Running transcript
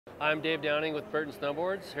I'm Dave Downing with Burton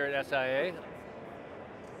Snowboards here at SIA.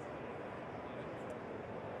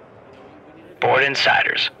 Board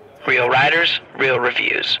Insiders. Real riders, real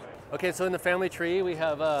reviews. Okay, so in the family tree we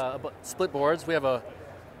have Splitboards. We have a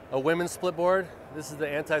women's Splitboard. This is the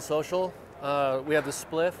antisocial. We have the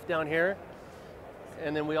spliff down here.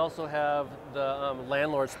 And then we also have the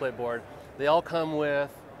landlord Splitboard. They all come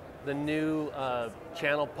with the new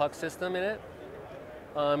channel puck system in it.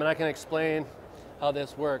 And I can explain how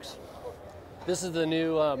this works. This is the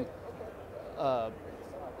new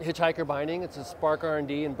hitchhiker binding. It's a Spark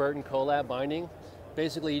R&D and Burton Colab binding.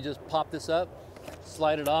 Basically, you just pop this up,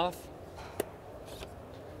 slide it off,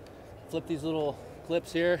 flip these little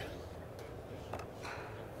clips here.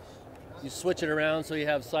 You switch it around so you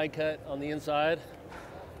have side cut on the inside.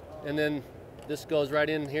 And then this goes right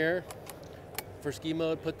in here for ski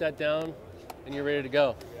mode. Put that down and you're ready to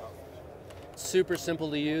go. Super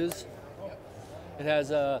simple to use. It has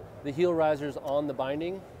the heel risers on the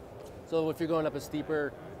binding. So if you're going up a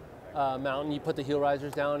steeper mountain, you put the heel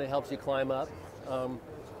risers down, it helps you climb up.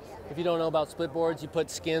 If you don't know about Splitboards, you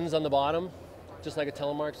put skins on the bottom, just like a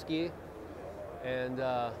telemark ski, and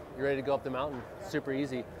you're ready to go up the mountain. Super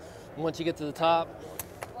easy. And once you get to the top,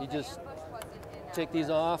 you just take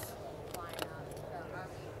these off,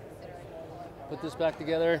 put this back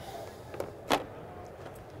together.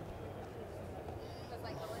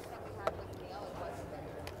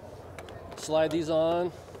 Slide these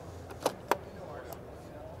on,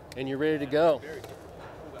 and you're ready to go.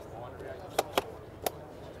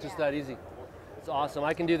 Just that easy. It's awesome.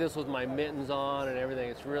 I can do this with my mittens on and everything.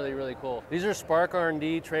 It's really, really cool. These are Spark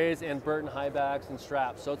R&D trays and Burton high backs and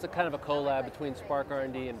straps. So it's a kind of a collab between Spark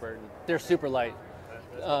R&D and Burton. They're super light,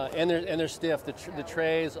 and they're stiff. The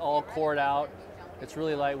tray is all cored out. It's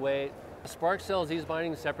really lightweight. Spark sells these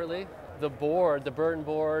bindings separately. The board, the Burton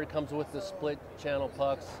board, comes with the split channel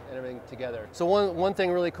pucks and everything together. So one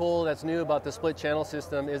thing really cool that's new about the split channel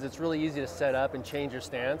system is it's really easy to set up and change your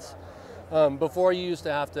stance. Before you used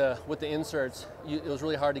to have to, with the inserts, it was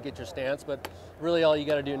really hard to get your stance, but really all you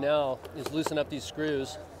got to do now is loosen up these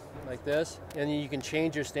screws like this, and you can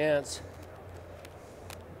change your stance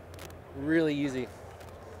really easy.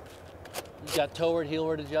 You got toeward,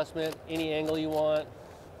 heelward adjustment, any angle you want.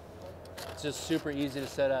 It's just super easy to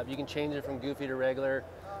set up. You can change it from goofy to regular,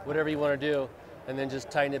 whatever you want to do, and then just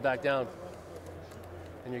tighten it back down,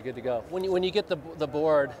 and you're good to go. When you get the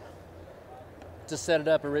board to set it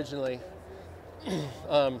up originally,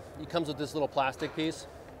 it comes with this little plastic piece,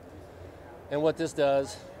 and what this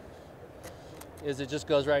does is it just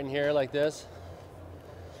goes right in here like this,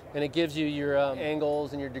 and it gives you your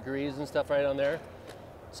angles and your degrees and stuff right on there.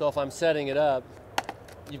 So if I'm setting it up,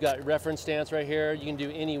 you've got reference stance right here. You can do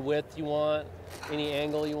any width you want, any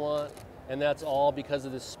angle you want, and that's all because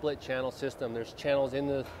of this split channel system. There's channels in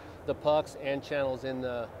the pucks and channels in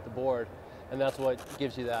the board, and that's what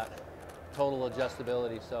gives you that total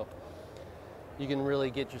adjustability. So you can really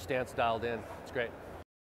get your stance dialed in. It's great.